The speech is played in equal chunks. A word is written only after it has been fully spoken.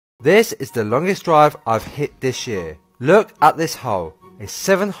This is the longest drive I've hit this year. Look at this hole. A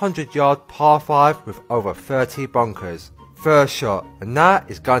 700-yard par 5 with over 30 bunkers. First shot, and that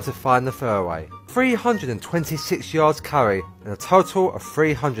is going to find the fairway. 326 yards carry and a total of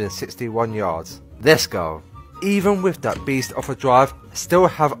 361 yards. Let's go. Even with that beast of a drive, I still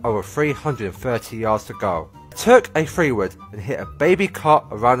have over 330 yards to go. I took a 3-wood and hit a baby cut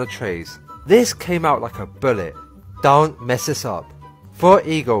around the trees. This came out like a bullet. Don't mess this up. For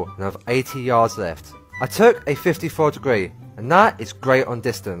eagle and I have 80 yards left. I took a 54 degree and that is great on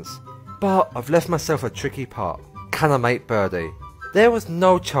distance. But I've left myself a tricky putt. Can I make birdie? There was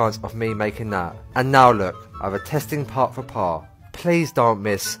no chance of me making that. And now look, I have a testing putt for par. Please don't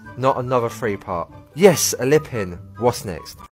miss, not another 3 putt. Yes, a lip in. What's next?